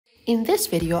In this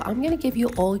video, I'm going to give you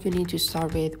all you need to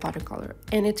start with watercolor,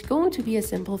 and it's going to be a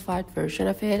simplified version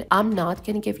of it. I'm not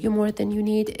going to give you more than you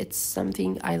need. It's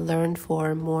something I learned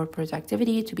for more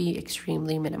productivity to be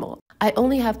extremely minimal. I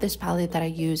only have this palette that I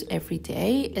use every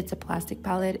day. It's a plastic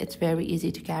palette. It's very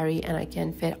easy to carry and I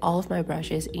can fit all of my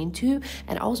brushes into.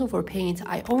 And also for paints,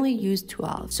 I only use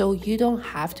 12. So you don't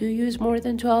have to use more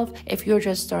than 12. If you're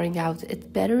just starting out, it's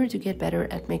better to get better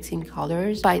at mixing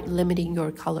colors by limiting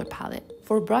your color palette.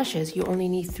 For brushes, you only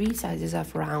need 3 sizes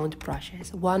of round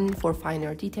brushes. 1 for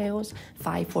finer details,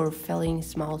 5 for filling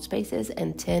small spaces,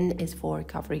 and 10 is for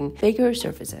covering bigger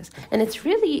surfaces. And it's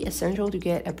really essential to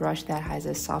get a brush that has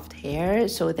a soft hair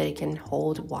so that it can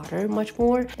hold water much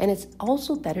more. And it's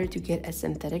also better to get a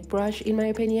synthetic brush, in my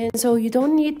opinion. So you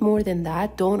don't need more than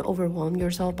that. Don't overwhelm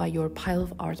yourself by your pile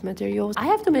of art materials. I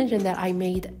have to mention that I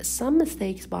made some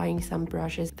mistakes buying some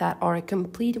brushes that are a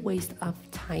complete waste of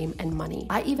time and money.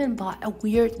 I even bought a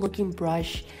weird looking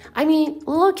brush. I mean,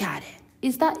 look at it.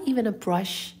 Is that even a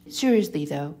brush? Seriously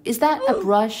though, is that a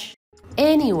brush?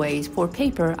 Anyways, for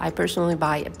paper, I personally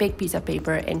buy a big piece of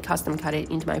paper and custom cut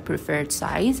it into my preferred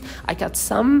size. I cut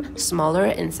some smaller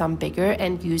and some bigger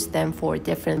and use them for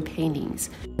different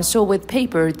paintings. So with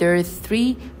paper, there are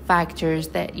 3 factors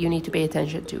that you need to pay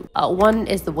attention to. One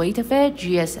is the weight of it,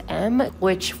 GSM,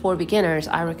 which for beginners,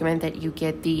 I recommend that you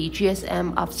get the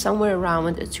GSM of somewhere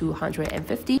around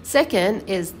 250. Second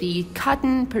is the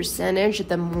cotton percentage.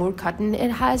 The more cotton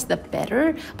it has, the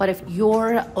better. But if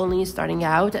you're only starting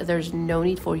out, there's no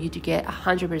need for you to get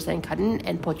 100% cotton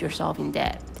and put yourself in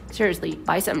debt. Seriously,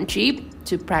 buy something cheap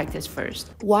to practice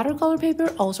first. Watercolor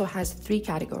paper also has 3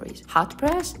 categories: hot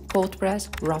press, cold press,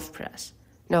 rough press.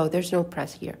 No, there's no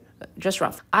press here, just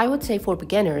rough. I would say for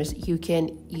beginners, you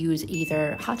can use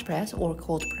either hot press or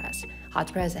cold press.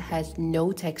 Hot press has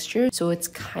no texture, so it's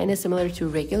kind of similar to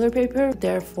regular paper,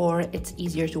 therefore it's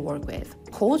easier to work with.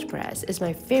 Cold press is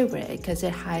my favorite because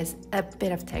it has a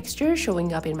bit of texture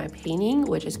showing up in my painting,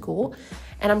 which is cool.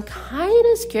 And I'm kind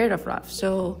of scared of rough,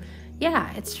 so yeah,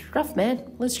 it's rough, man.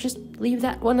 Let's just leave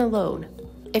that one alone.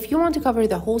 If you want to cover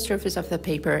the whole surface of the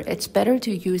paper, it's better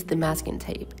to use the masking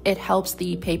tape. It helps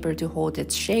the paper to hold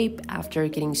its shape after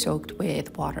getting soaked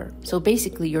with water. So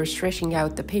basically, you're stretching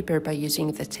out the paper by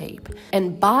using the tape.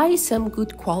 And buy some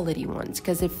good quality ones,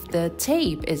 because if the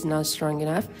tape is not strong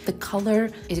enough, the color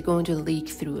is going to leak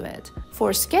through it.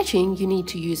 For sketching, you need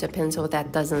to use a pencil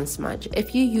that doesn't smudge.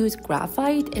 If you use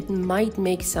graphite, it might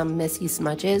make some messy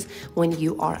smudges when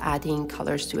you are adding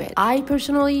colors to it. I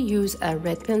personally use a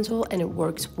red pencil and it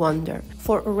works wonder.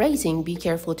 For erasing, be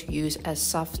careful to use a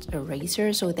soft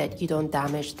eraser so that you don't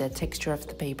damage the texture of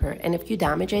the paper. And if you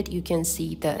damage it, you can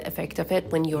see the effect of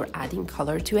it when you're adding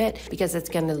color to it, because it's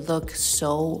gonna look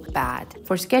so bad.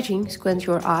 For sketching, squint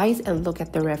your eyes and look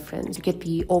at the reference. You get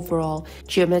the overall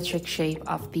geometric shape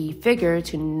of the figure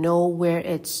to know where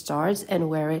it starts and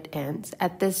where it ends.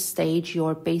 At this stage,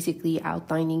 you're basically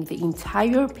outlining the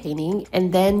entire painting,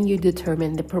 and then you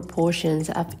determine the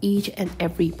proportions of each and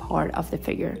every part of the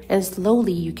figure. And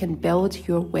slowly you can build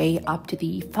your way up to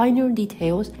the finer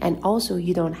details, and also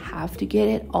you don't have to get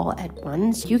it all at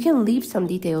once. You can leave some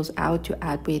details out to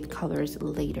add with colors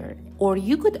later. Or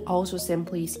you could also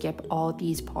simply skip all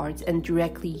these parts and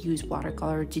directly use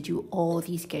watercolor to do all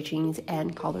these sketchings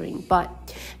and coloring.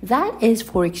 But that is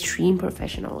for extreme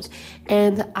professionals,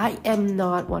 and I am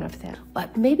not one of them.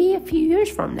 But maybe a few years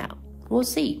from now, we'll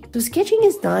see. So sketching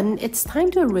is done. It's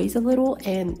time to erase a little,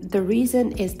 and the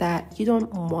reason is that you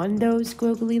don't want those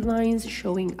squiggly lines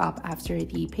showing up after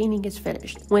the painting is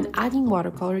finished. When adding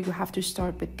watercolor, you have to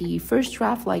start with the first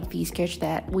draft, like the sketch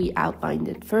that we outlined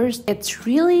at first. It's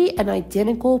really an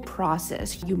identical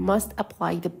process. You must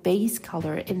apply the base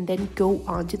color and then go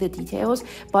on to the details,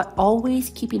 but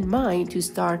always keep in mind to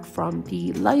start from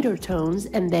the lighter tones,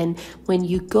 and then when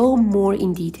you go more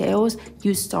in details,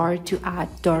 you start to add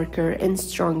darker and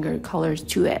stronger colors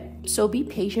to it. So be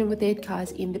patient with it,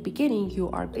 because in the beginning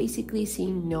you are basically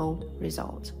seeing no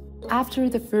results. After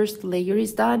the first layer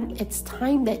is done, it's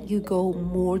time that you go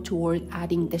more toward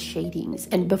adding the shadings.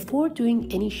 And before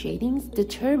doing any shadings,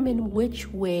 determine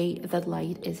which way the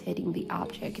light is hitting the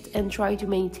object and try to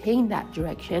maintain that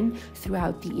direction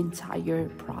throughout the entire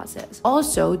process.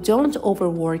 Also, don't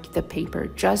overwork the paper,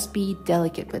 just be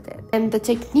delicate with it. And the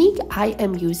technique I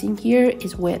am using here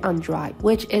is wet on dry,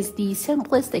 which is the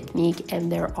simplest technique,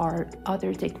 and there are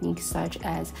other techniques such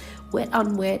as wet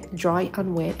on wet, dry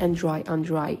on wet, and dry on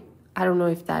dry. I don't know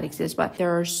if that exists, but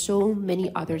there are so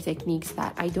many other techniques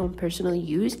that I don't personally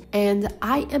use, and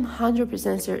I am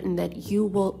 100% certain that you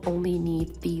will only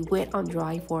need the wet on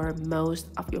dry for most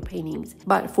of your paintings.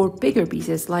 But for bigger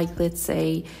pieces, like let's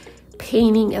say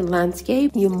painting a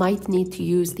landscape, you might need to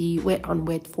use the wet on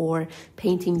wet for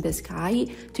painting the sky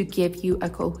to give you a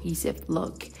cohesive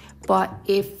look. But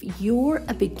if you're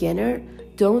a beginner,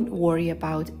 don't worry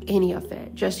about any of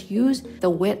it. Just use the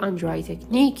wet on dry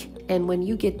technique, and when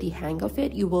you get the hang of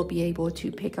it, you will be able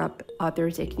to pick up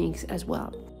other techniques as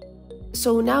well.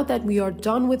 So now that we are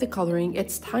done with the coloring,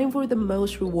 it's time for the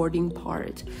most rewarding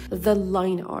part, the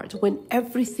line art, when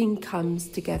everything comes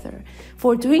together.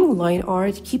 For doing line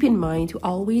art, keep in mind to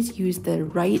always use the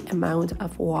right amount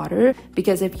of water,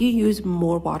 because if you use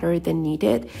more water than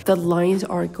needed, the lines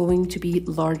are going to be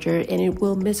larger and it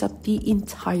will mess up the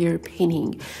entire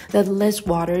painting. The less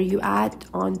water you add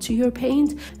onto your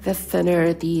paint, the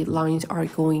thinner the lines are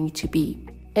going to be.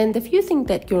 And if you think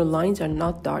that your lines are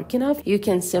not dark enough, you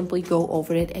can simply go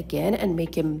over it again and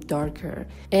make them darker.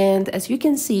 And as you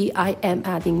can see, I am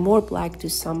adding more black to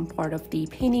some part of the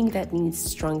painting that needs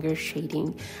stronger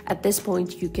shading. At this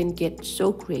point, you can get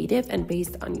so creative, and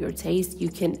based on your taste, you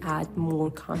can add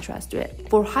more contrast to it.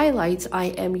 For highlights, I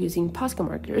am using Posca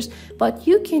markers, but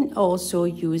you can also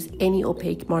use any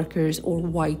opaque markers or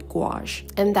white gouache.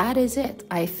 And that is it.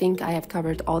 I think I have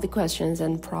covered all the questions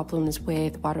and problems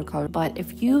with watercolor, but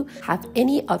if you have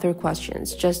any other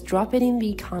questions, just drop it in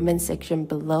the comment section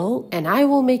below and I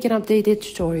will make an updated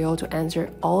tutorial to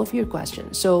answer all of your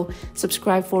questions. So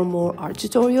subscribe for more art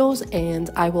tutorials and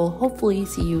I will hopefully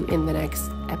see you in the next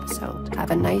episode.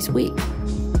 Have a nice week.